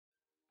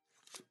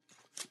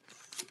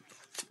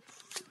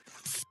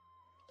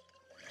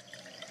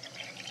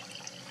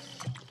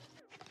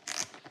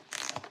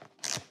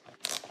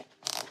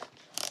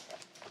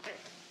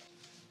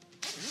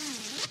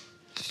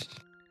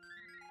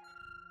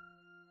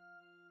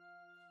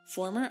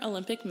Former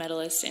Olympic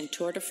medalist and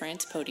Tour de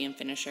France podium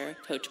finisher,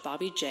 Coach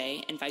Bobby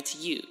J invites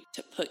you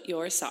to put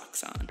your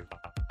socks on.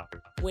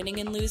 Winning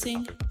and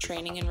losing,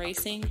 training and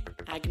racing,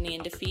 agony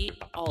and defeat,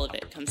 all of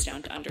it comes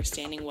down to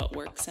understanding what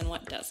works and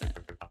what doesn't.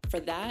 For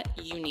that,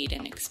 you need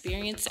an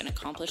experienced and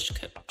accomplished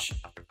coach.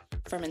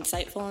 From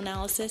insightful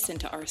analysis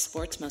into our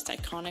sport's most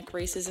iconic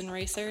races and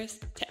racers,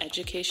 to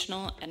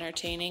educational,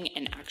 entertaining,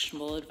 and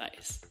actionable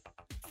advice.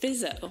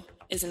 Fizzo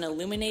is an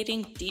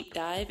illuminating deep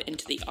dive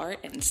into the art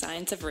and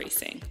science of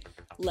racing,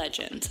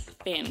 legends,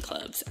 fan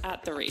clubs,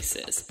 at the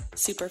races,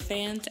 super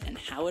fans, and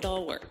how it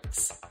all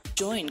works.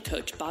 Join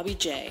Coach Bobby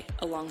J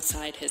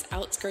alongside his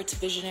Outskirts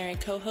visionary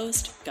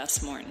co-host,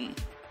 Gus Morton.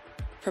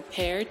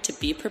 Prepared to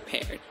be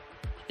prepared.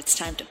 It's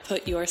time to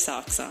put your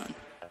socks on.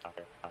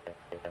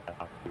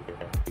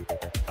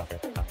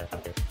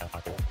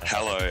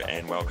 Hello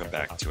and welcome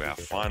back to our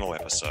final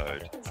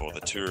episode for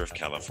the Tour of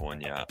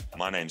California.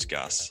 My name's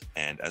Gus,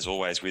 and as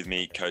always with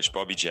me, Coach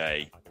Bobby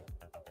J.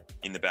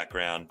 In the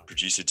background,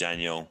 producer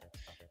Daniel.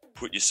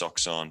 Put your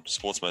socks on.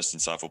 Sports Most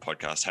Insightful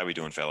Podcast. How are we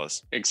doing,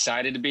 fellas?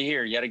 Excited to be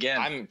here yet again.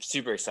 I'm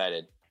super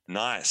excited.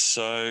 Nice.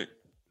 So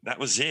that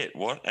was it.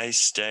 What a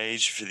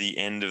stage for the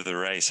end of the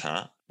race,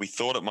 huh? We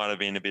thought it might have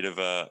been a bit of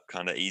a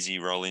kind of easy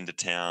roll into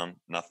town.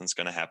 Nothing's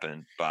going to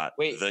happen, but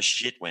the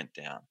shit went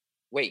down.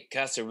 Wait,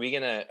 Gus, are we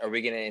gonna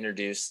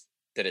introduce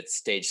that it's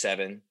stage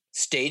 7?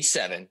 Stage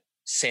 7,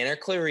 Santa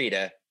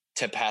Clarita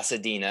to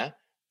Pasadena.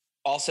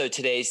 Also,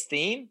 today's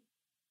theme.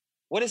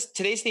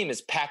 Today's theme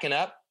is packing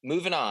up,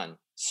 moving on,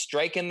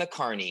 striking the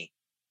carny,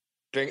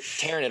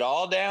 tearing it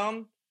all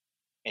down,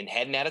 and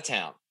heading out of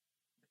town.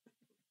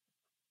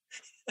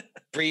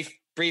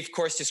 Brief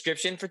course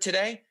description for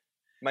today.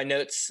 My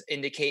notes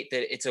indicate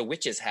that it's a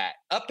witch's hat,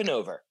 up and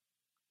over.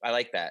 I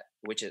like that.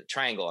 Witch's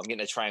triangle. I'm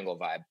getting a triangle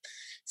vibe.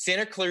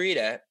 Santa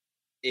Clarita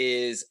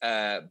is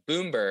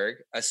Boomberg,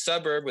 a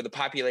suburb with a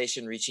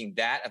population reaching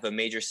that of a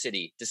major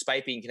city,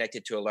 despite being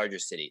connected to a larger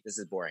city. This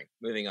is boring.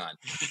 Moving on.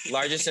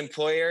 Largest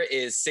employer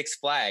is Six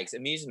Flags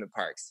amusement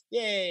parks.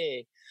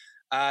 Yay!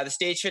 The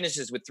stage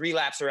finishes with 3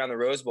 laps around the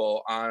Rose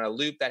Bowl on a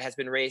loop that has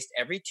been raced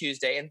every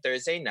Tuesday and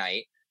Thursday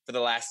night for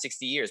the last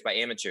 60 years by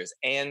amateurs.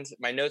 And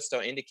my notes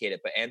don't indicate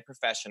it, and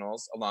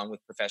professionals, along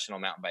with professional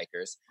mountain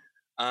bikers.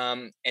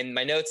 And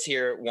my notes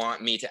here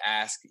want me to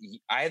ask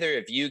either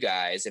of you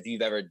guys if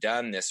you've ever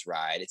done this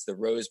ride. It's the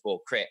Rose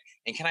Bowl Crit.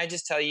 And can I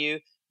just tell you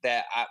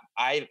that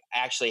I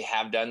actually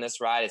have done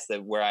this ride. It's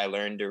where I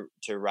learned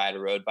to ride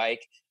a road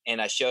bike.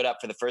 And I showed up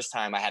for the first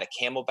time. I had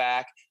a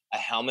Camelback, a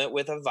helmet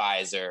with a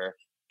visor,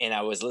 and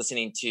I was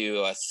listening to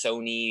a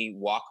Sony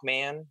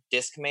Walkman,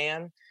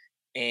 Discman.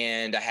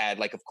 And I had,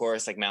 of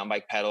course, mountain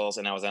bike pedals,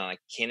 and I was on a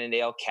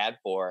Cannondale Cad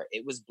 4.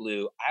 It was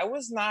blue. I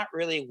was not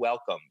really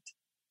welcomed.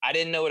 I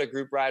didn't know what a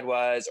group ride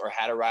was or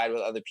how to ride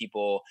with other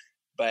people,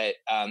 but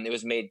it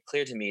was made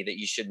clear to me that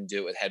you shouldn't do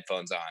it with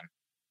headphones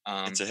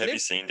on. It's a heavy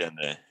scene down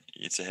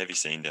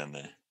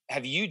there.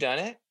 Have you done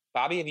it?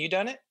 Bobby, have you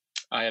done it?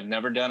 I have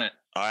never done it.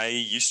 I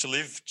used to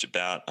live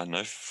about,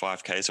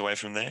 5 Ks away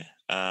from there.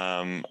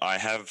 I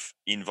have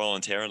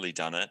involuntarily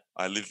done it.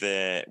 I lived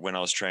there when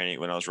I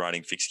was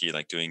riding fixed gear,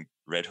 doing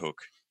Red Hook.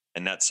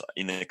 And that's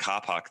in the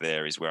car park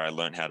there is where I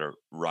learned how to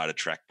ride a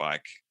track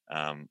bike.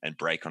 And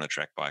brake on a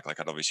track bike.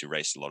 I'd obviously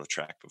raced a lot of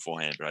track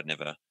beforehand, but I'd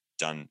never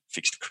done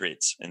fixed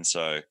crits. And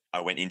so I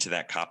went into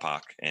that car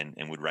park and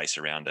would race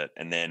around it,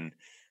 and then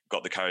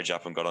got the courage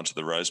up and got onto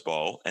the Rose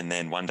Bowl. And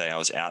then one day I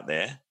was out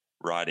there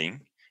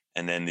riding,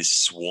 and then this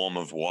swarm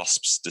of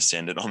wasps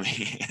descended on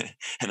me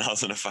and I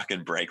was on a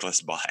fucking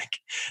brakeless bike,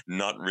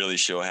 not really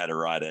sure how to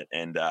ride it,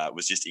 and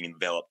was just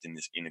enveloped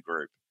in a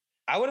group.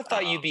 I would have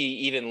thought you'd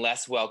be even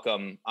less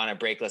welcome on a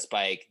brakeless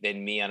bike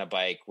than me on a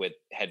bike with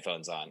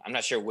headphones on. I'm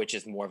not sure which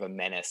is more of a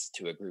menace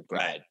to a group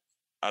ride. Mate,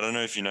 I don't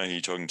know if you know who you're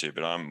talking to,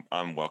 but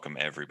I'm welcome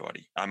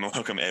everybody. I'm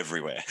welcome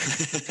everywhere.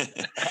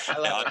 I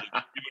love it.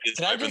 People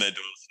just open their doors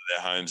to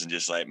their homes and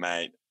just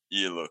mate,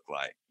 you look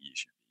like you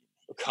should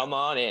be. Come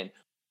on in.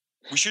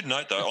 We should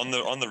note though,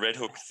 on the Red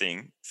Hook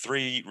thing,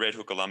 3 Red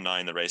Hook alumni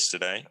in the race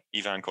today: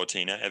 Ivan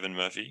Cortina, Evan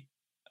Murphy,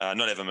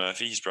 not Evan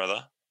Murphy, his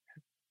brother.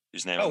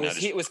 Whose name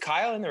was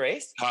Kyle in the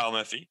race? Kyle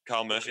Murphy.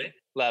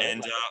 Love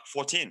and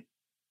 14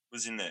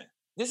 was in there.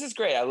 This is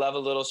great. I love a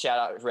little shout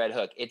out to Red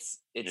Hook. It's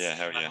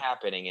not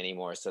happening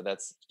anymore. So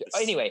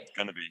anyway,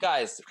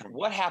 guys,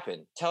 what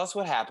happened? Tell us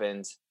what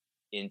happened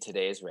in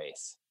today's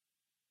race.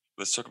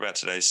 Let's talk about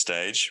today's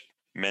stage.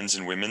 Men's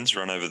and women's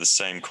run over the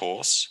same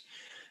course.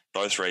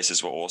 Both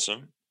races were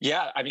awesome.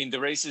 Yeah, the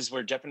races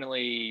were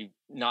definitely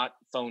not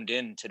phoned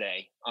in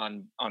today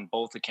on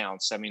both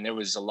accounts. There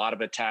was a lot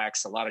of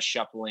attacks, a lot of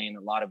shuffling,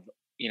 a lot of,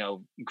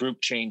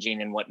 group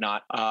changing and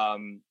whatnot.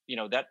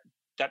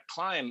 That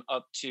climb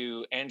up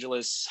to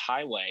Angeles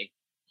Highway,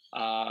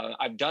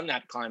 I've done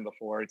that climb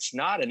before. It's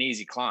not an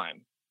easy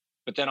climb.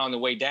 But then on the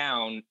way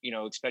down,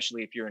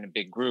 especially if you're in a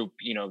big group,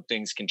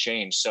 things can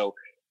change. So,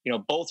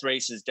 both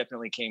races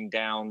definitely came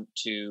down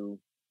to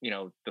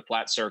the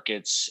flat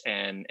circuits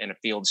and a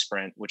field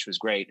sprint, which was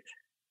great.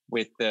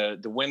 With the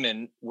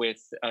women,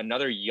 with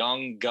another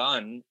young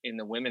gun in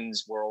the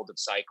women's world of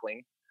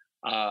cycling,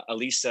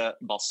 Elisa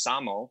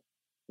Balsamo,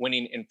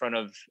 winning in front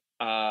of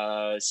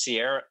Arlena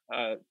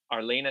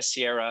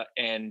Sierra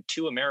and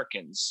two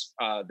Americans.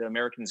 The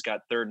Americans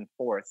got third and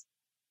fourth,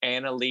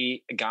 Anna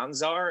Lee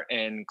Ganzar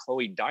and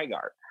Chloe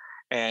Dygart.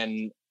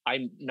 And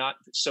I'm not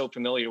so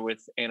familiar with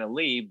Anna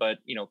Lee, but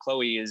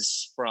Chloe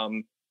is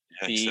from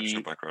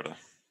exceptional bike rider.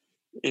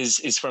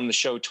 Is from the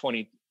show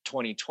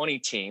 2020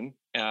 team.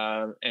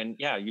 And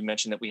yeah, you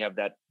mentioned that we have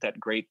that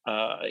great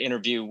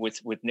interview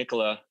with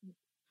Nicola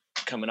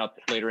coming up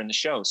later in the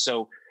show.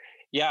 So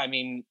yeah, I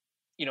mean,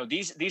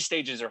 these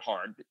stages are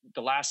hard.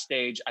 The last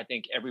stage, I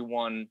think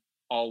everyone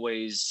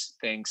always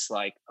thinks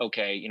like,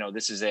 okay,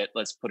 this is it.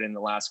 Let's put in the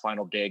last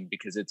final dig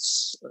because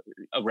it's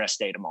a rest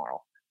day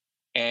tomorrow.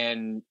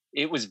 And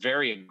it was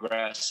very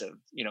aggressive.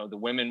 The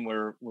women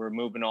were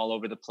moving all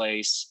over the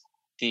place.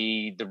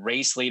 The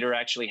race leader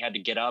actually had to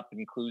get up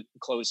and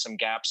close some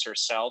gaps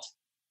herself.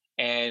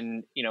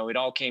 And, it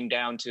all came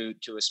down to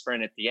a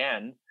sprint at the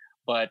end,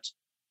 but,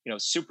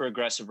 super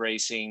aggressive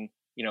racing.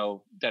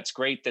 That's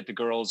great that the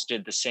girls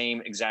did the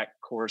same exact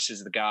course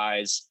as the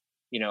guys.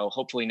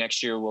 Hopefully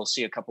next year we'll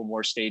see a couple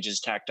more stages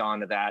tacked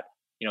on to that.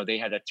 They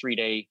had a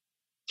three-day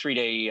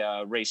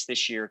race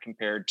this year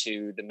compared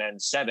to the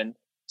men's 7.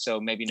 So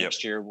maybe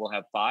next year we'll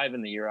have 5,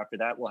 and the year after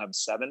that we'll have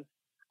 7.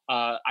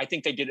 I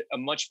think they did a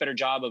much better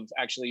job of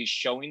actually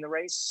showing the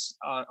race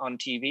on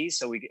TV,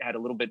 so we had a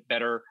little bit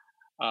better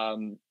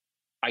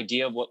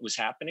idea of what was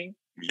happening.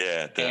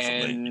 Yeah,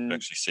 definitely. You can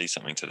actually see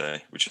something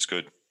today, which is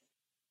good.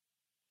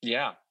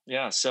 Yeah.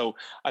 So,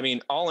 I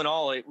mean, all in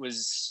all, it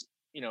was,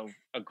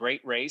 a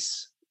great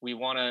race. We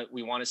want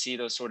to see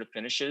those sort of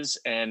finishes.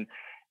 And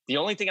the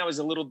only thing I was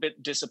a little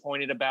bit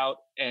disappointed about,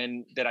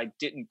 and that I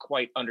didn't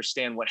quite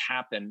understand what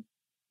happened,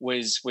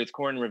 was with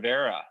Corin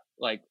Rivera.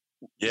 Like,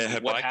 her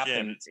what bike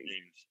happened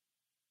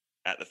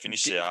at the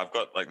finish there. I've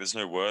got there's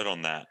no word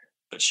on that,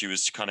 but she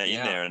was kind of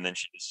in there, and then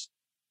she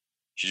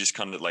just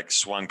kind of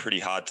swung pretty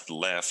hard to the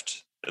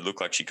left. It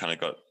looked like she kind of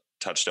got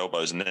touched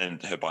elbows, and then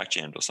her bike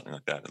jammed or something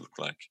like that. It looked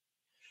like,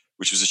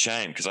 which was a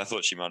shame because I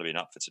thought she might have been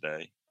up for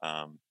today.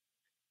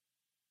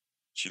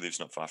 She lives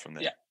not far from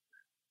there.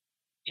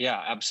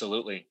 Yeah,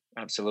 absolutely.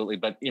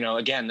 But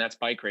again, that's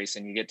bike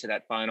racing. You get to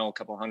that final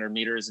couple 100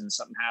 meters, and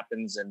something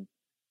happens, and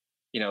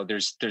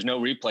there's no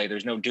replay,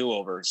 there's no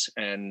do-overs,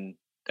 and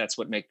that's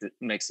what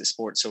makes the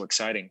sport so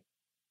exciting.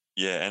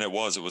 Yeah, and it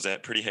was a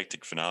pretty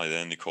hectic finale.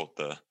 They only caught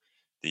the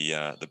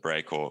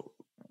break, or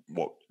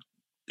what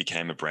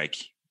became a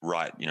break,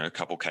 right, a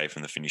couple K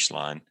from the finish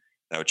line.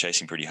 They were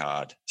chasing pretty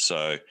hard,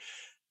 so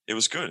it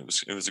was good.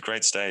 It was a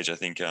great stage. I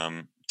think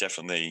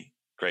definitely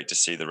great to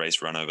see the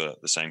race run over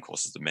the same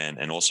course as the men,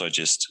 and also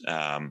just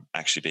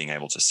actually being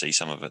able to see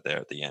some of it there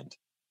at the end.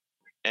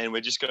 And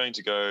we're just going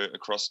to go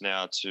across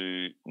now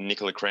to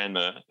Nicola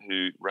Cranmer,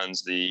 who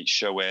runs the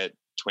Chouette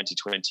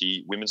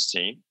 2020 women's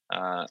team.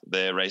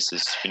 Their race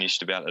is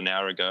finished about an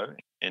hour ago,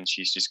 and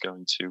she's just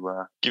going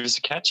to give us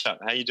a catch-up.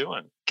 How you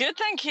doing? Good,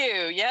 thank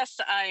you. Yes,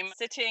 I'm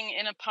sitting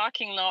in a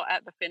parking lot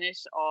at the finish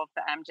of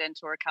the Amgen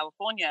Tour of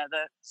California.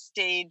 The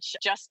stage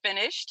just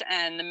finished,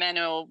 and the men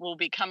will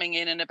be coming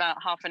in about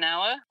half an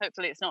hour.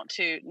 Hopefully it's not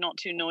too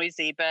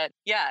noisy, but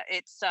yeah,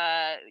 it's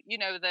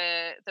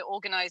the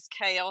organized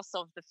chaos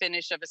of the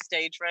finish of a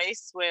stage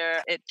race,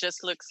 where it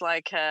just looks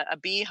like a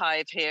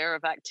beehive here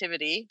of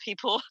activity.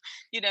 People,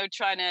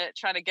 trying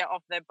to get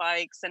off their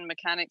bikes, and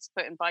mechanics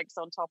putting bikes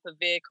on top of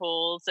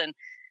vehicles, and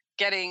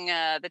getting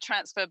the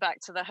transfer back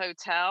to the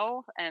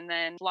hotel, and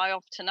then fly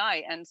off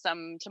tonight and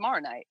some tomorrow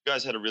night. You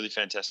guys had a really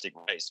fantastic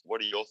race.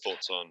 What are your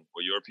thoughts on,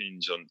 or your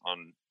opinions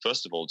on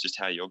first of all, just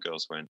how your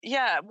girls went?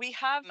 Yeah, we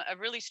have a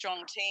really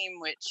strong team,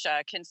 which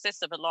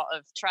consists of a lot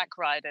of track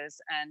riders.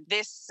 And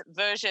this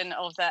version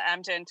of the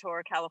Amgen Tour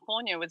of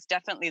California was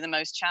definitely the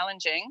most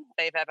challenging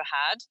they've ever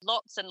had.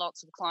 Lots and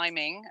lots of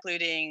climbing,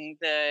 including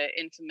the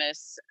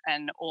infamous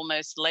and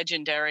almost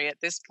legendary at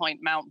this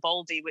point, Mount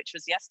Baldy, which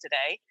was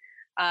yesterday.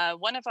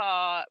 One of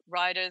our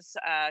riders,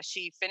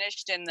 she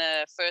finished in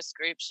the first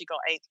group. She got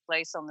 8th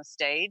place on the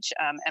stage,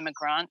 Emma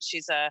Grant.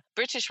 She's a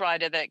British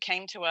rider that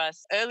came to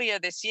us earlier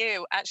this year,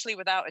 actually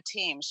without a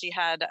team. She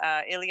had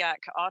iliac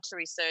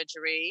artery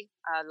surgery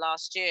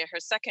last year, her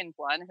second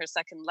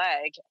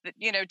leg.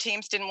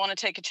 Teams didn't want to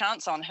take a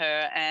chance on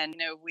her. And,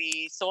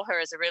 we saw her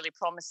as a really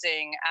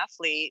promising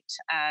athlete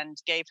and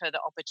gave her the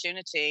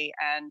opportunity.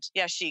 And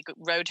yeah, she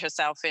rode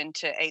herself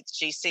into 8th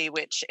GC,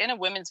 which in a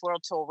women's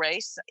world tour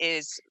race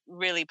is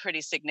really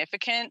pretty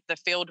significant. The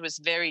field was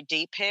very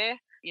deep here.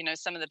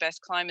 Some of the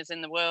best climbers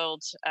in the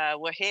world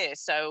were here.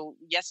 So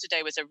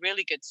yesterday was a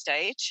really good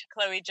stage.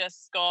 Chloe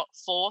just got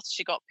 4th.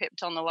 She got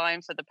pipped on the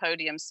line for the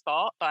podium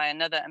spot by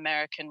another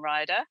American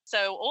rider.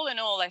 So all in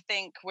all, I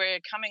think we're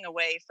coming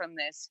away from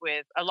this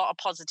with a lot of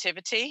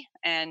positivity.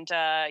 And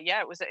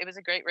it was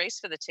a great race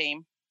for the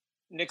team.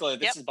 Nicola,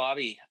 this is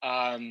Bobby.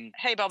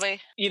 Hey,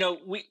 Bobby.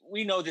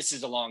 We know this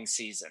is a long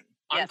season.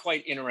 I'm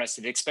quite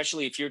interested,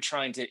 especially if you're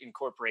trying to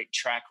incorporate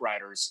track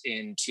riders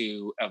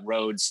into a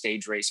road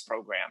stage race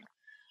program.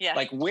 Yeah.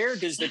 Like, where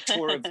does the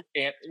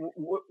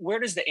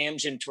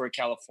Amgen Tour of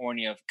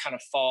California kind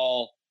of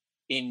fall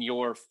in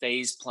your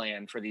phase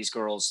plan for these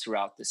girls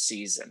throughout the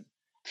season?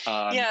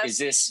 Yes. Is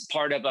this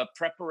part of a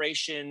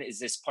preparation? Is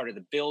this part of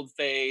the build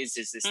phase?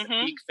 Is this the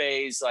peak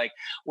phase? Like,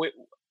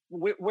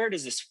 where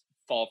does this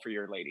fall for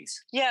your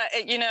ladies? Yeah,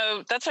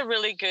 that's a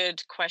really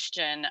good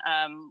question.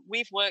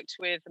 We've worked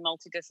with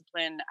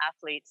multidiscipline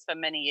athletes for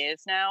many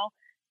years now,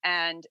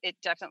 and it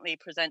definitely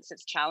presents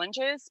its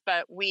challenges.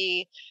 But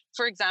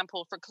for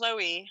example, for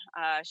Chloe,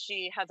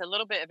 she has a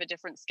little bit of a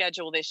different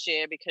schedule this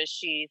year because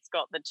she's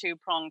got the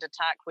two-pronged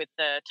attack with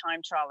the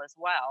time trial as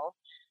well.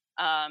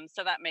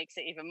 So that makes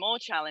it even more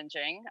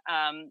challenging.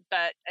 And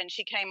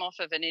she came off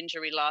of an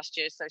injury last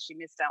year, so she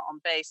missed out on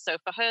base. So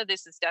for her,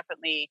 this is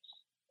definitely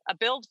a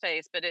build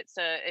phase, but it's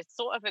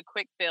sort of a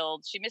quick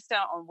build. She missed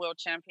out on World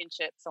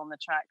Championships on the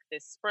track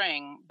this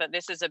spring, but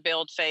this is a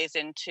build phase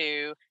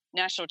into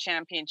National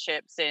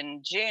Championships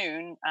in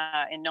June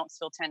in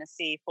Knoxville,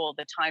 Tennessee for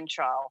the time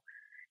trial.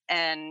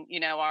 And,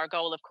 our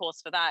goal, of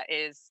course, for that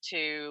is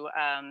to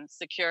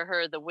secure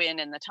her the win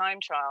in the time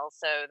trial.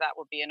 So that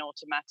would be an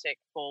automatic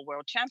for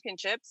World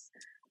Championships.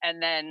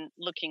 And then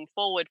looking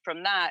forward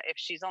from that, if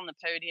she's on the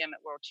podium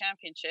at World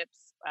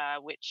Championships,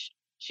 which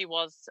she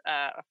was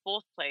a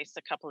fourth place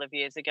a couple of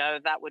years ago,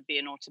 that would be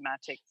an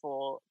automatic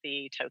for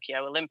the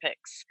Tokyo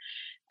Olympics.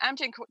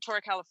 Amgen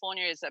Tour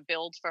California is a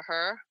build for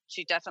her.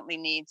 She definitely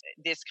needs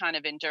this kind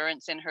of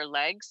endurance in her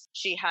legs.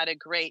 She had a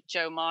great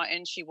Joe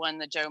Martin. She won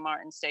the Joe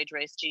Martin Stage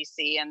Race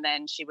GC, and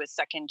then she was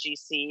second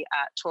GC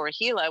at Torre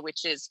Gila,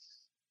 which is,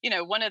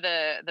 one of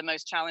the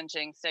most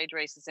challenging stage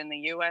races in the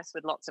US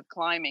with lots of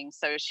climbing.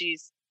 So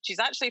she's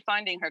actually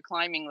finding her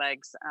climbing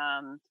legs,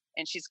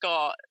 and she's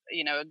got,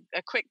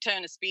 a quick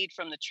turn of speed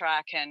from the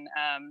track, and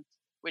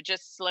we're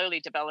just slowly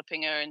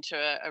developing her into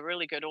a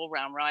really good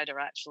all-round rider,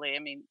 actually. I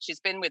mean,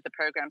 she's been with the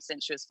program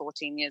since she was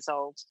 14 years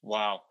old.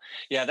 Wow.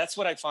 Yeah, that's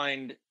what I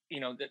find,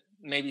 that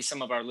maybe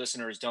some of our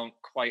listeners don't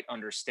quite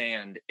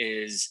understand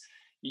is,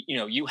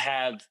 you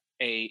have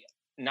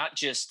not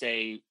just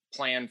a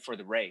plan for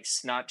the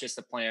race, not just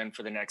a plan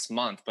for the next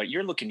month, but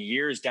you're looking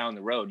years down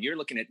the road. You're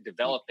looking at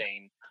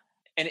developing,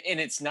 and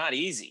it's not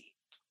easy.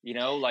 You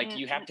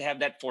have to have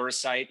that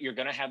foresight. You're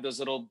going to have those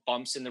little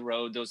bumps in the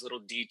road, those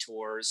little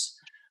detours.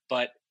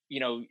 But,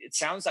 it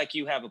sounds like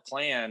you have a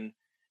plan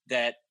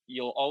that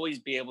you'll always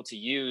be able to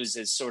use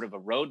as sort of a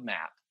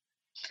roadmap.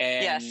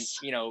 And, yes.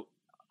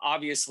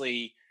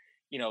 Obviously,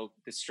 the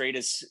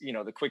straightest,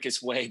 the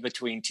quickest way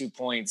between 2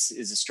 points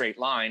is a straight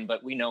line.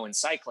 But we know in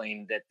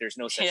cycling that there's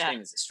no such thing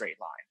as a straight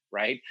line,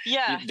 right?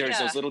 Yeah. There's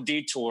those little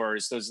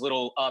detours, those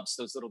little ups,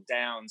 those little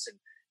downs. And,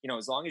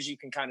 as long as you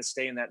can kind of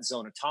stay in that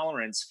zone of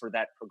tolerance for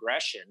that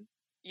progression,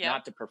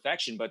 not the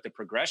perfection, but the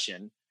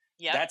progression,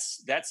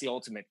 that's the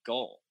ultimate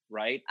goal.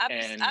 Right.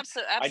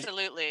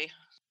 Absolutely.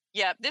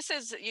 Yeah, this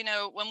is,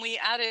 when we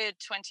added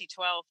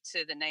 2012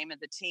 to the name of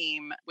the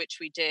team, which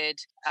we did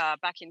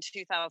back in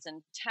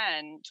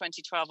 2010,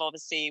 2012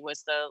 obviously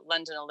was the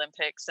London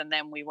Olympics, and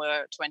then we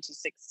were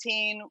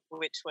 2016,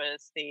 which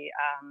was the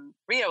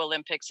Rio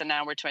Olympics, and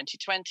now we're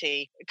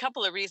 2020. A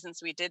couple of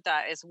reasons we did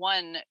that is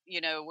one,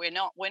 we're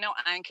not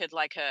anchored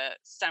like a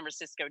San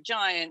Francisco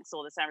Giants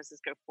or the San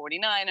Francisco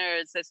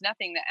 49ers. There's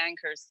nothing that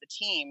anchors the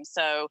team.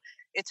 So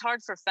it's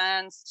hard for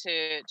fans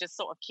to just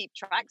sort of keep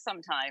track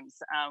sometimes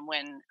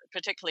when,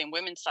 particularly in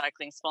women's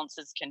cycling,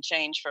 sponsors can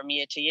change from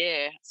year to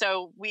year.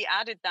 So we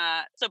added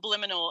that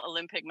subliminal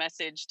Olympic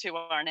message to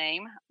our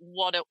name.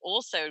 What it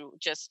also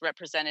just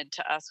represented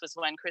to us was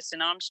when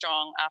Kristen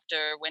Armstrong,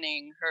 after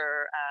winning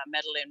her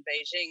medal in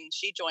Beijing,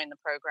 she joined the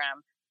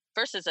program.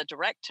 First as a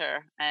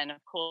director, and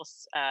of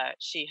course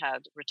she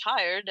had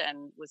retired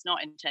and was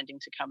not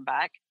intending to come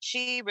back.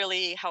 She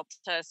really helped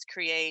us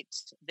create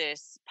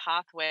this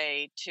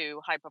pathway to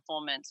high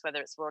performance,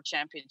 whether it's World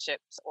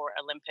Championships or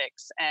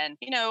Olympics. And,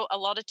 a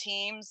lot of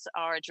teams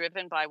are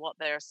driven by what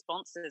their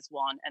sponsors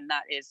want, and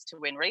that is to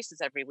win races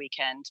every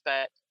weekend.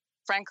 But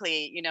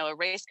frankly, a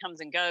race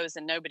comes and goes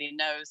and nobody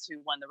knows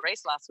who won the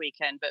race last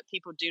weekend, but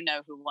people do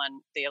know who won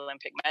the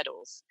Olympic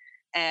medals.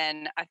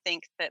 And I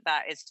think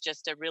that is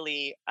just a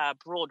really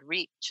broad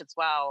reach as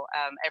well.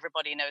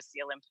 Everybody knows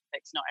the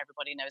Olympics, not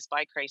everybody knows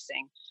bike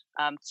racing.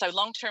 So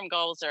long-term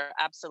goals are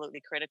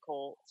absolutely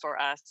critical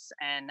for us.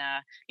 And,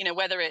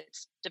 whether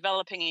it's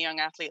developing a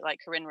young athlete like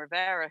Corinne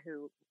Rivera,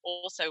 who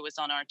also was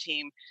on our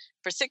team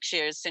for 6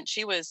 years since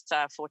she was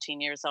 14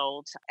 years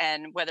old,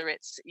 and whether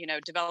it's,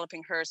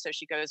 developing her so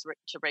she goes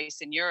to race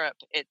in Europe,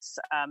 it's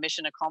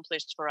mission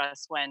accomplished for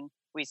us when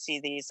we see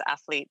these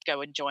athletes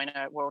go and join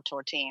a World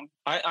Tour team.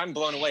 I'm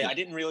blown away. I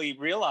didn't really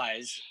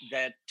realize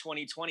that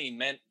 2020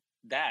 meant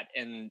that.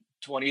 In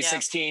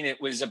 2016, it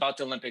was about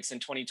the Olympics, in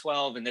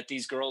 2012, and that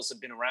these girls have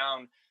been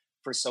around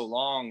for so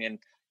long. And,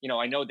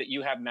 I know that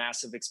you have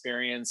massive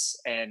experience,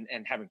 and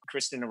having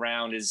Kristen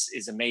around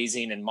is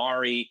amazing. And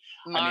Mari,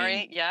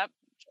 yep.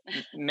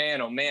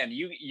 Man, oh man,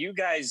 you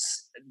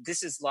guys,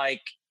 this is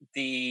like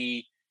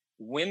the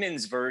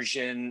women's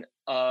version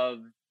of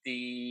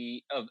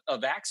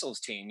Axel's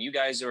team. You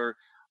guys are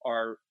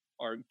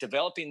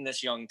developing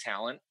this young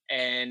talent,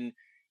 and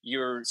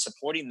you're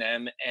supporting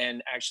them,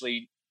 and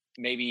actually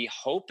maybe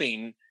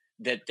hoping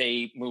that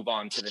they move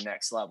on to the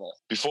next level.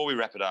 Before we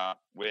wrap it up,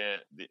 where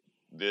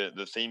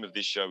the theme of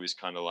this show is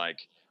kind of like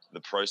the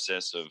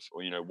process of,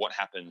 or, what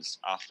happens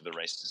after the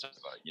race is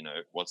over,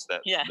 what's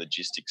that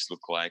logistics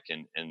look like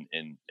and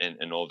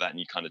all that. And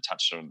you kind of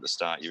touched on at the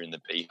start, you're in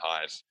the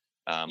beehive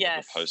of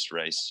the post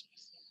race.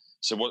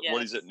 So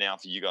what is it now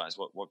for you guys?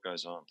 What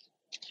goes on?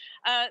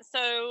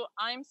 So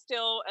I'm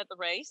still at the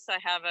race. I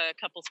have a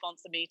couple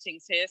sponsor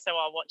meetings here, so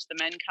I'll watch the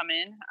men come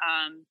in.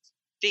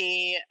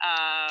 The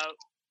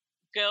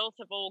girls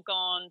have all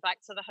gone back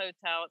to the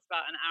hotel. It's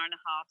about an hour and a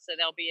half, so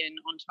they'll be in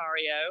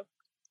Ontario.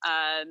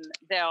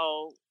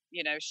 They'll,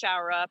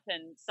 shower up,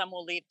 and some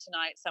will leave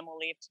tonight, some will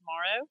leave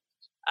tomorrow.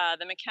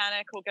 The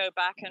mechanic will go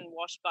back and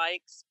wash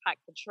bikes, pack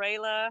the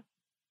trailer.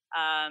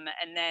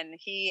 And then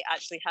he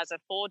actually has a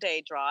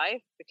 4-day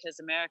drive, because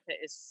America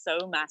is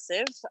so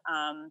massive,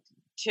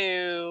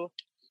 to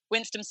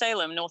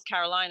Winston-Salem, North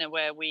Carolina,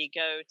 where we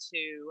go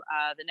to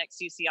the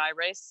next UCI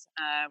race,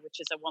 which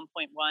is a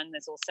 1.1.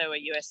 There's also a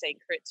USA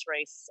Crits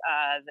race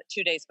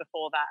 2 days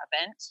before that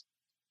event.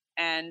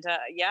 And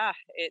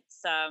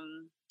it's,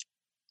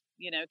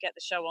 get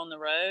the show on the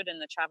road,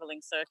 and the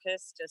traveling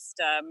circus just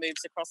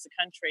moves across the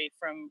country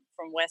from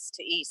west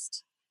to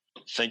east.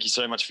 Thank you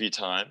so much for your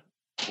time.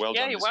 Well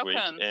done this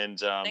welcome. Week,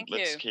 and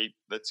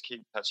let's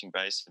keep touching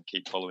base and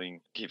keep following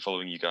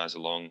you guys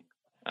along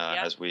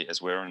as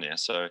we're on there.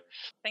 So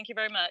thank you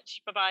very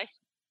much. Bye-bye.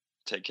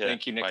 Take care.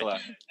 Thank you, Nicola.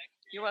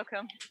 You're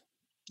welcome.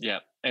 Yeah,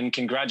 and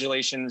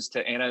congratulations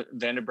to Anna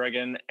van der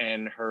Breggen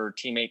and her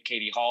teammate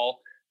Katie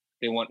Hall.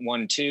 They went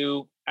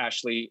 1-2.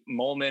 Ashley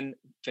Molman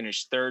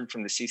finished third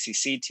from the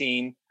CCC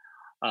team.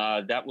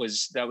 That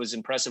was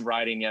impressive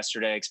riding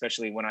yesterday,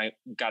 especially when I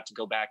got to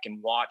go back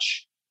and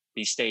watch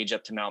the stage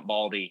up to Mount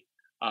Baldy.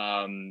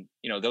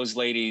 Those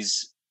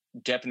ladies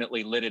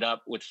definitely lit it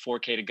up with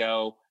 4K to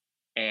go,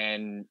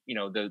 and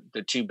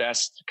the two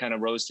best kind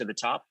of rose to the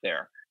top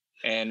there.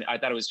 And I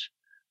thought it was,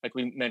 like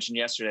we mentioned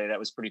yesterday, that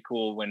was pretty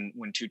cool when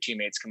two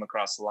teammates come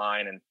across the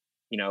line. And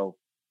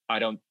I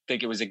don't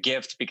think it was a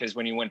gift, because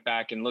when you went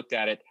back and looked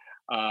at it,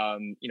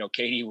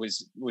 Katie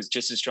was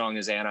just as strong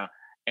as Anna,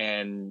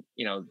 and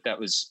that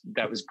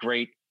was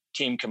great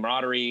team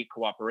camaraderie,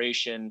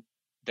 cooperation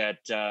that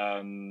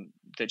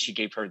she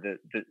gave her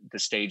the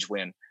stage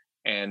win.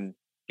 And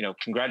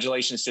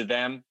congratulations to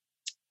them.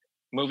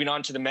 Moving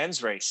on to the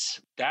men's race,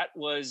 that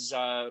was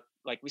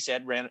like we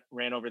said,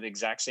 ran over the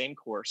exact same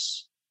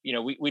course.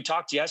 We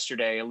talked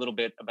yesterday a little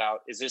bit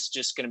about, is this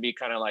just going to be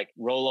kind of like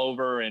roll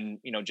over and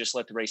just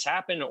let the race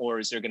happen, or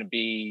is there going to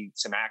be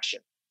some action?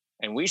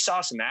 And we saw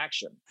some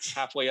action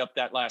halfway up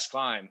that last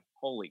climb.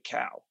 Holy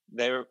cow.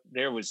 There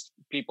was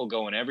people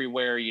going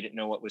everywhere. You didn't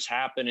know what was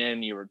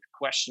happening. You were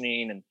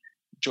questioning, and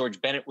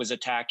George Bennett was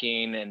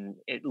attacking. And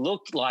it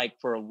looked like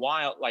for a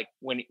while, like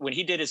when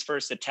he did his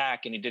first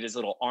attack and he did his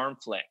little arm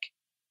flick,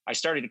 I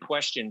started to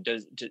question,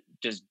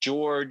 does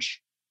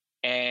George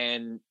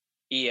and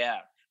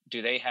EF,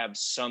 do they have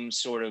some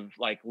sort of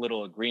like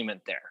little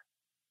agreement there?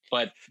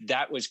 But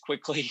that was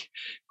quickly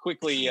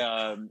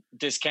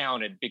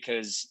discounted,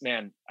 because,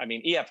 man, I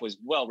mean, EF was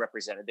well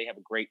represented. They have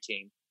a great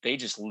team. They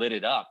just lit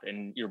it up.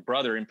 And your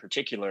brother in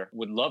particular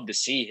would love to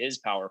see his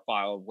power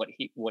file,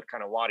 what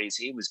kind of waddies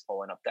he was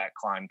pulling up that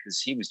climb, because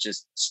he was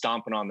just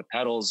stomping on the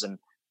pedals and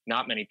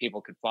not many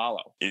people could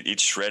follow. It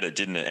shredded,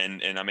 didn't it?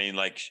 And I mean,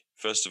 like,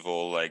 first of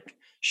all, like,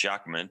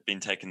 Sharkman been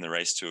taking the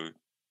race to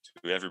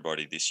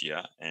everybody this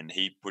year, and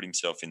he put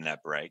himself in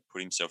that break,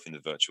 put himself in the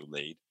virtual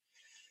lead.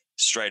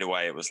 Straight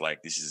away, it was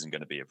like, this isn't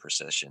going to be a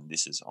procession.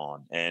 This is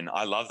on. And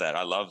I love that.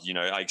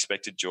 I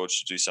expected George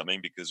to do something,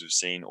 because we've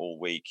seen all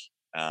week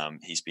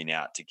he's been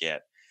out to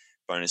get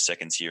bonus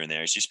seconds here and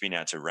there. He's just been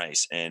out to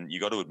race. And you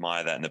got to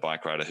admire that in the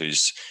bike rider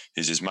who's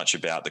as much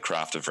about the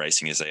craft of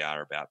racing as they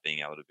are about being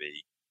able to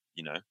be,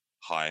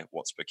 high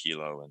watts per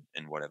kilo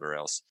and whatever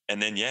else.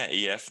 And then,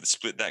 EF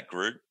split that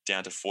group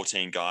down to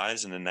 14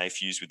 guys, and then they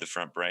fused with the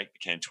front brake,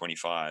 became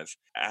 25.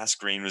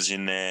 Asgreen was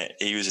in there.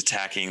 He was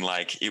attacking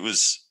like it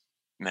was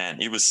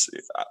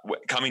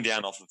coming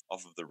down off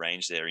of the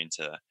range there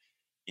into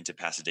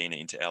Pasadena,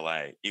 into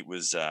LA. It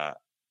was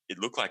it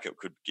looked like it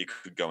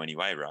could go any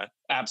way, right?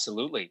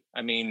 Absolutely.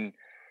 I mean,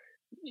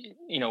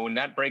 when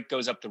that brake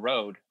goes up the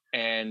road,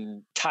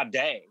 and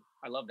Tadej,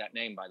 I love that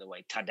name, by the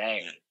way,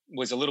 Tadej,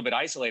 was a little bit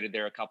isolated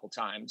there a couple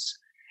times.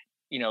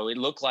 It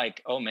looked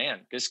like, oh man,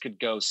 this could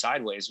go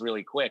sideways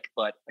really quick.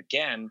 But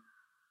again,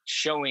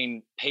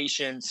 showing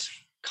patience,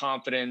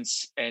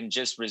 confidence, and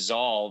just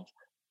resolve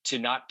to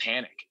not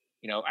panic.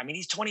 I mean,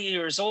 he's 20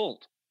 years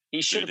old.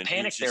 He should have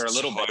panicked there a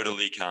little bit.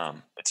 Totally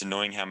calm. It's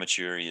annoying how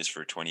mature he is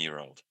for a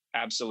 20-year-old.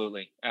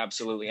 Absolutely.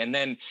 And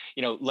then,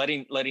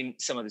 letting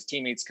some of his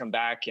teammates come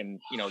back, and,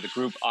 the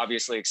group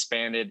obviously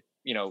expanded.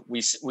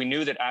 We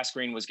knew that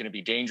Asgreen was going to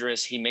be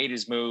dangerous. He made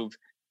his move.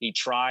 He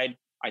tried.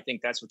 I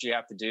think that's what you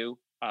have to do.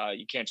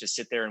 You can't just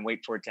sit there and wait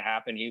for it to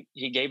happen.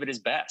 He gave it his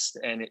best,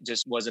 and it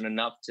just wasn't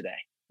enough today.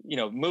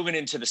 Moving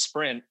into the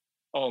sprint,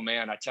 oh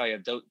man, I tell you,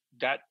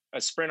 that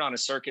a sprint on a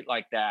circuit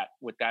like that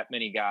with that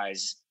many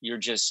guys,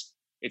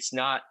 it's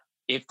not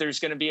if there's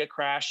going to be a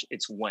crash,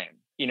 it's when.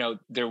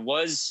 there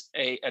was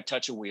a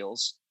touch of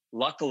wheels.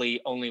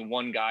 Luckily, only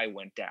one guy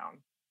went down.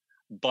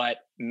 But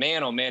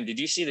man, oh man, did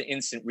you see the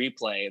instant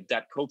replay of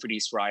that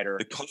Cofidis rider?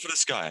 The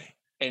Cofidis guy.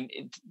 And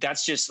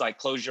that's just like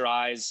close your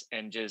eyes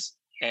and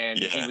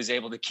he was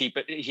able to keep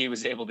it. He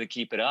was able to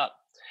keep it up.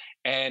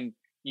 And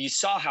you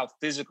saw how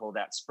physical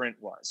that sprint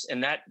was.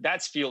 And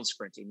that's field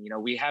sprinting.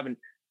 We haven't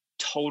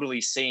totally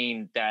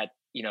seen that,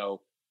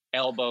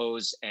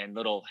 elbows and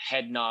little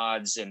head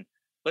nods. And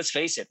let's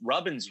face it,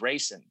 rubbin's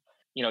racing.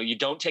 You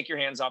don't take your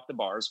hands off the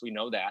bars. We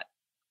know that.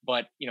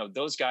 But,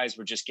 those guys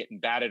were just getting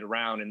batted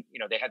around and,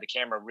 they had the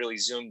camera really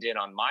zoomed in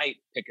on my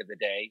pick of the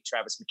day,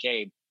 Travis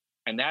McCabe.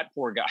 And that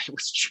poor guy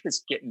was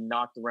just getting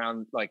knocked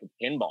around like a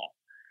pinball.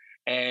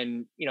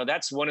 And,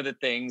 that's one of the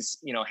things,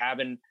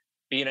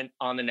 being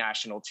on the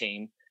national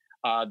team,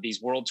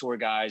 these World Tour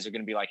guys are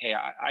going to be like, hey,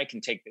 I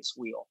can take this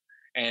wheel.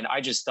 And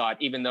I just thought,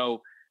 even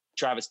though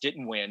Travis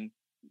didn't win,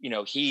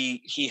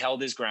 he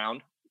held his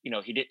ground.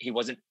 He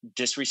wasn't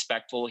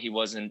disrespectful. He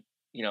wasn't,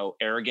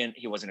 arrogant.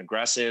 He wasn't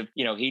aggressive.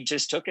 He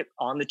just took it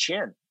on the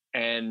chin.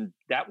 And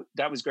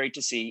that was great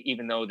to see,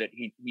 even though that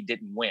he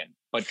didn't win.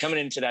 But coming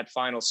into that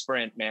final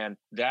sprint, man,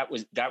 that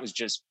was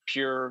just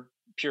pure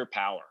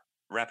power.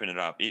 Wrapping it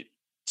up,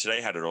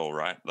 today had it all,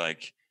 right?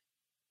 Like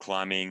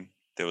climbing,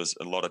 there was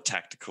a lot of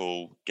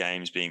tactical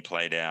games being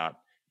played out.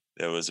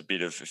 There was a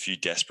few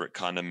desperate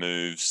kind of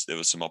moves. There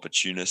was some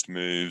opportunist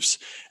moves.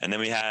 And then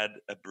we had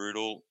a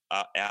brutal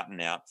out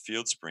and out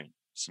field sprint,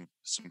 some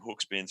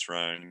hooks being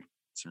thrown,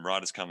 some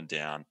riders coming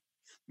down.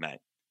 Mate,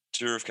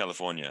 Tour of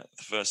California,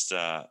 the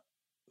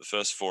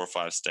first 4 or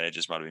 5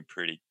 stages might have been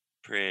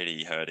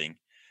pretty hurting,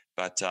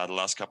 but the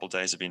last couple of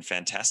days have been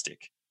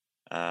fantastic.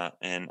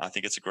 And I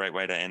think it's a great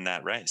way to end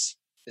that race.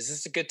 Is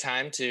this a good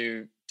time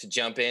to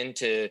jump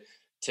into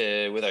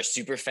with our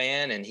super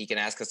fan, and he can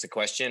ask us a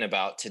question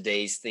about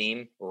today's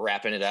theme? We're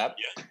wrapping it up.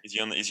 Yeah.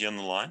 Is he on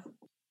the line?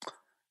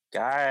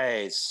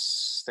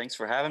 Guys, thanks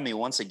for having me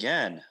once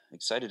again.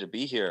 Excited to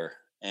be here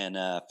and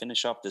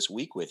finish up this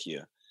week with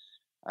you.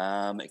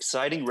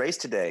 Exciting race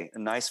today. A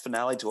nice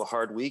finale to a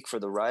hard week for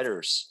the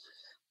riders.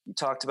 You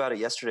talked about it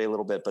yesterday a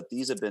little bit, but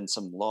these have been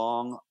some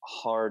long,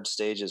 hard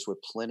stages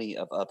with plenty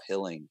of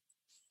uphilling.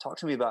 Talk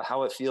to me about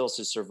how it feels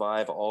to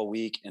survive all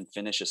week and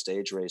finish a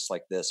stage race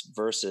like this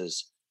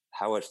versus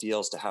how it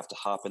feels to have to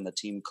hop in the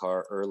team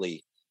car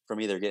early from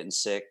either getting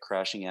sick,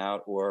 crashing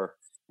out, or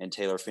in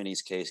Taylor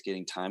Phinney's case,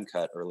 getting time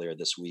cut earlier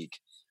this week.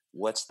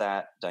 What's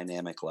that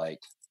dynamic like?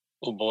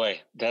 Oh boy,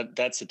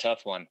 that's a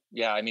tough one.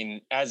 Yeah, I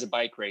mean, as a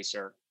bike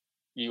racer,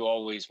 you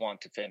always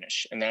want to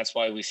finish. And that's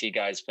why we see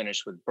guys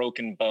finish with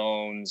broken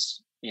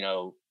bones,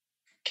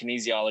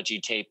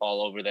 kinesiology tape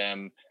all over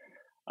them,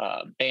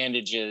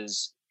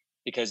 bandages,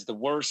 because the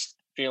worst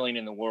feeling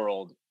in the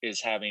world is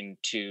having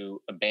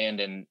to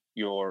abandon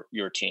your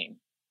team.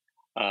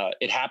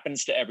 It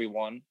happens to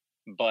everyone,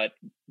 but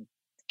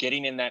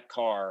getting in that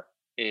car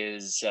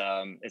is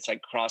it's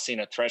like crossing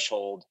a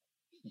threshold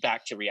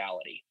back to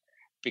reality,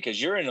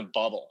 because you're in a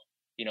bubble.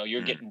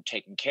 You're getting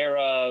taken care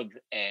of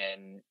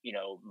and,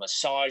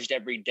 massaged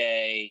every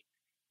day.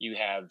 You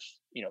have,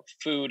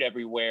 food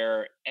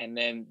everywhere. And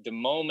then the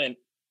moment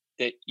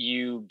that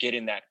you get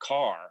in that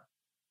car,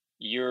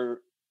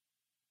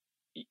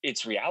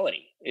 it's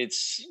reality.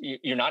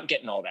 You're not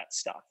getting all that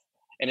stuff.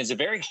 And it's a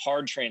very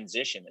hard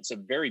transition. It's a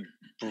very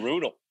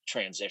brutal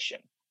transition.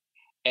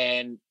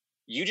 And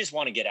you just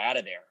want to get out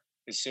of there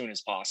as soon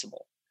as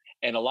possible.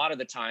 And a lot of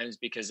the times,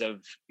 because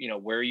of,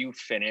 where you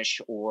finish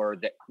or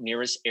the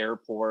nearest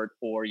airport,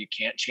 or you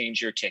can't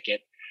change your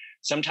ticket,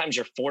 sometimes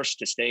you're forced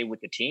to stay with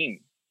the team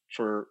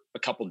for a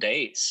couple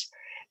days.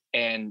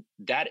 And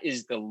that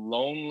is the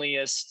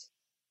loneliest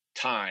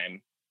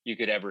time you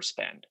could ever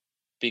spend,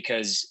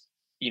 because,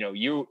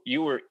 you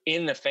were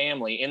in the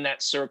family, in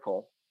that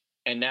circle,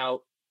 and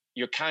now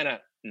you're kind of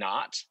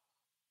not,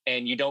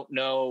 and you don't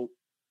know,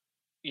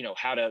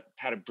 how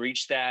to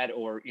breach that,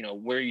 or,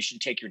 where you should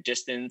take your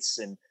distance.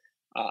 And,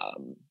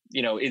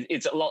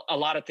 it's a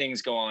lot of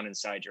things go on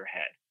inside your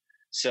head.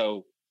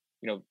 So,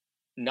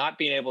 not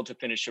being able to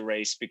finish a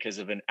race because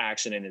of an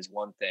accident is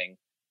one thing.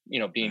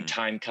 Being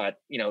time cut,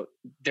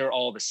 they're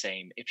all the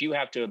same. If you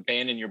have to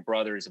abandon your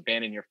brothers,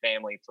 abandon your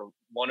family for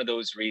one of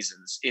those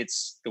reasons,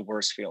 it's the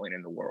worst feeling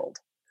in the world.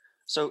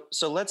 So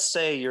let's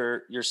say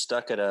you're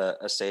stuck at a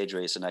stage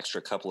race an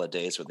extra couple of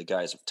days with the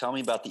guys. Tell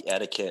me about the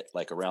etiquette,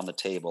 like around the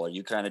table. Are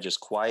you kind of just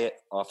quiet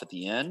off at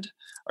the end?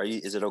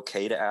 Is it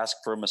okay to ask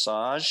for a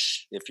massage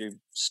if you're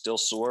still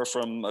sore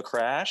from a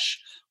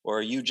crash, or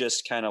are you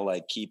just kind of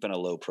like keeping a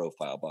low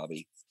profile,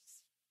 Bobby?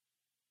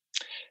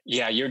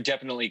 Yeah, you're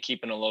definitely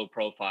keeping a low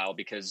profile,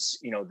 because,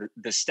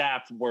 the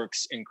staff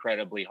works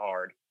incredibly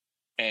hard.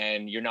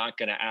 And you're not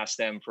going to ask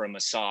them for a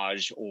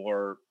massage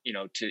or,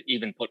 to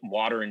even put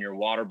water in your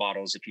water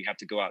bottles if you have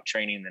to go out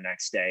training the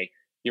next day.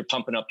 You're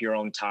pumping up your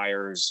own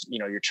tires.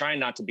 You're trying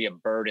not to be a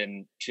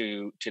burden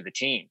to the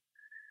team.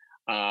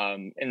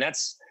 And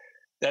that's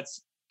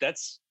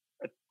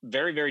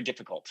very, very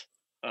difficult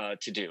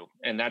to do.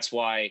 And that's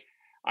why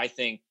I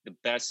think the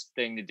best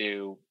thing to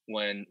do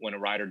when a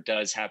rider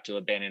does have to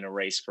abandon a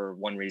race for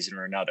one reason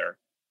or another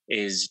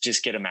is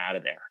just get him out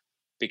of there,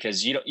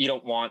 because you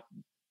don't want,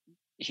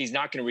 he's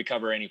not going to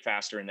recover any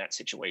faster in that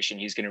situation.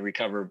 He's going to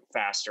recover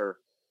faster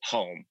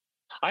home.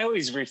 I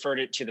always referred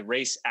it to the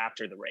race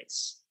after the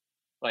race.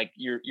 Like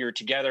you're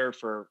together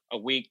for a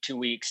week, 2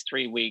 weeks,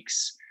 3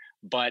 weeks,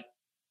 but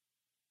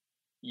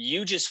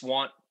you just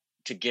want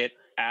to get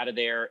out of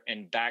there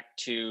and back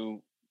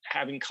to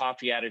having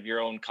coffee out of your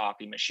own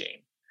coffee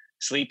machine,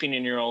 sleeping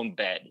in your own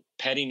bed,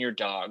 petting your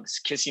dogs,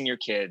 kissing your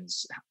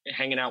kids,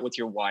 hanging out with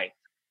your wife.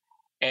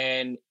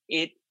 And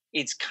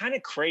it's kind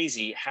of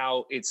crazy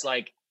how it's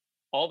like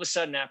all of a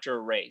sudden after a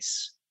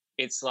race,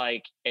 it's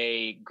like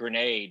a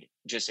grenade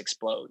just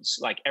explodes.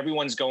 Like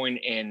everyone's going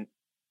in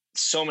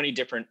so many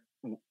different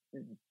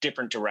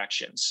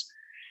directions.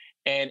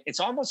 And it's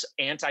almost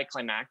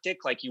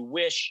anticlimactic. Like you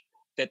wish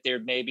that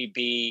there'd maybe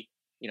be,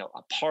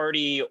 a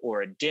party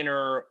or a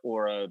dinner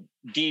or a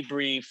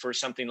debrief or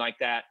something like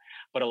that.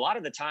 But a lot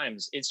of the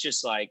times it's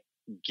just like,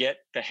 get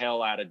the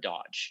hell out of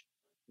Dodge.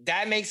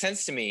 That makes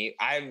sense to me.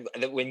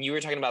 When you were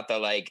talking about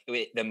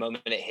the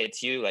moment it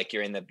hits you, like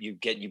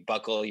you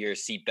buckle your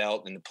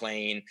seatbelt in the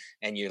plane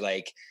and you're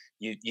like,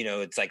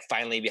 it's like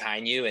finally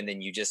behind you. And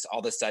then you just,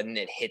 all of a sudden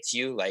it hits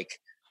you like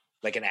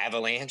an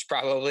avalanche,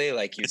 probably.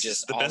 Like you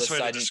just the all best of a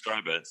sudden, way to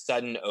describe it.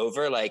 Sudden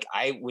over. Like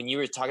when you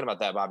were talking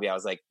about that, Bobby, I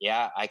was like,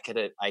 yeah, I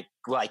can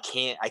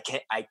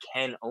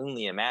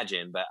only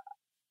imagine, but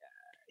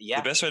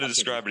yeah. The best way to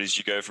describe it is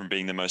you go from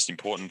being the most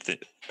important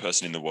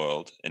person in the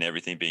world and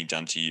everything being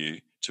done to you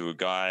to a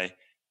guy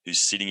who's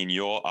sitting in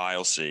your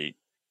aisle seat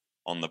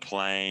on the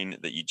plane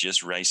that you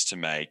just raced to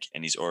make,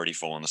 and he's already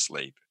fallen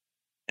asleep.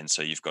 And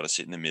so you've got to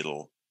sit in the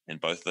middle,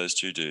 and both those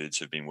two dudes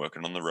have been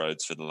working on the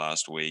roads for the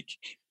last week.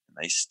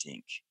 They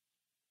stink.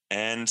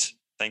 And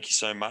thank you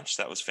so much.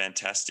 That was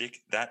fantastic.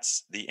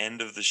 That's the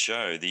end of the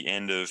show, the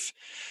end of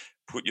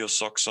Put Your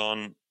Socks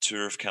On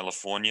Tour of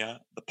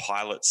California, the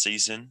pilot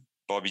season.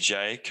 Bobby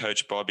J,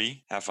 Coach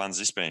Bobby, how fun's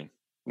this been?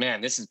 Man,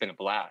 this has been a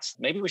blast.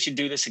 Maybe we should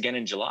do this again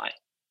in July.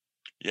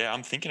 Yeah,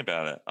 I'm thinking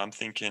about it. I'm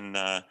thinking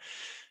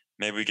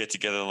maybe we get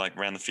together like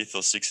around the 5th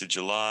or 6th of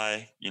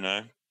July,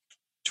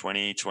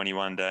 20,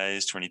 21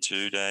 days,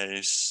 22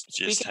 days,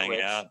 just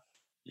hang out.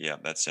 Yeah,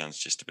 that sounds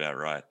just about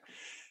right.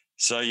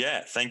 So,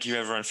 yeah, thank you,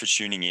 everyone, for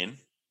tuning in.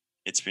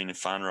 It's been a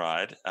fun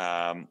ride.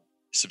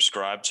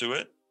 Subscribe to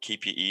it.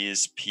 Keep your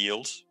ears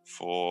peeled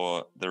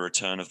for the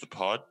return of the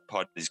pod.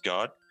 Pod is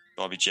God.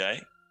 Bobby J,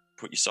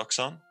 put your socks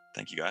on.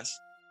 Thank you, guys.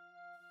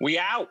 We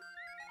out.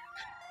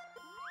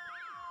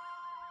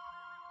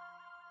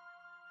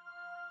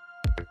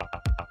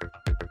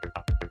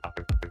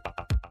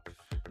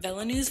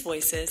 VeloNews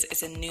Voices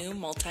is a new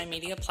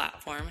multimedia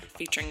platform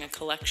featuring a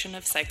collection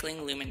of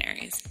cycling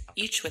luminaries,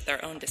 each with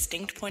their own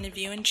distinct point of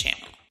view and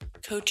channel.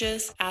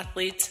 Coaches,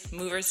 athletes,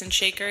 movers and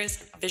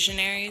shakers,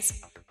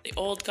 visionaries, the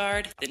old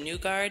guard, the new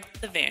guard,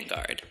 the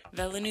vanguard.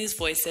 VeloNews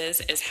Voices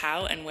is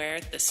how and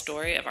where the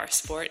story of our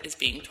sport is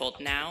being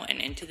told now and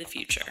into the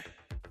future.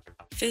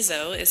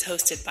 Fizzo is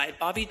hosted by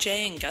Bobby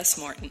J and Gus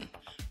Morton.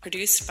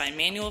 Produced by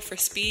Manual for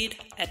Speed,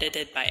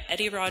 edited by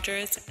Eddie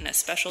Rogers, and a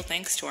special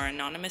thanks to our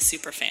anonymous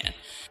superfan.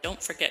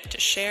 Don't forget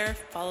to share,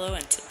 follow,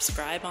 and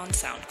subscribe on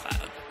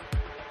SoundCloud.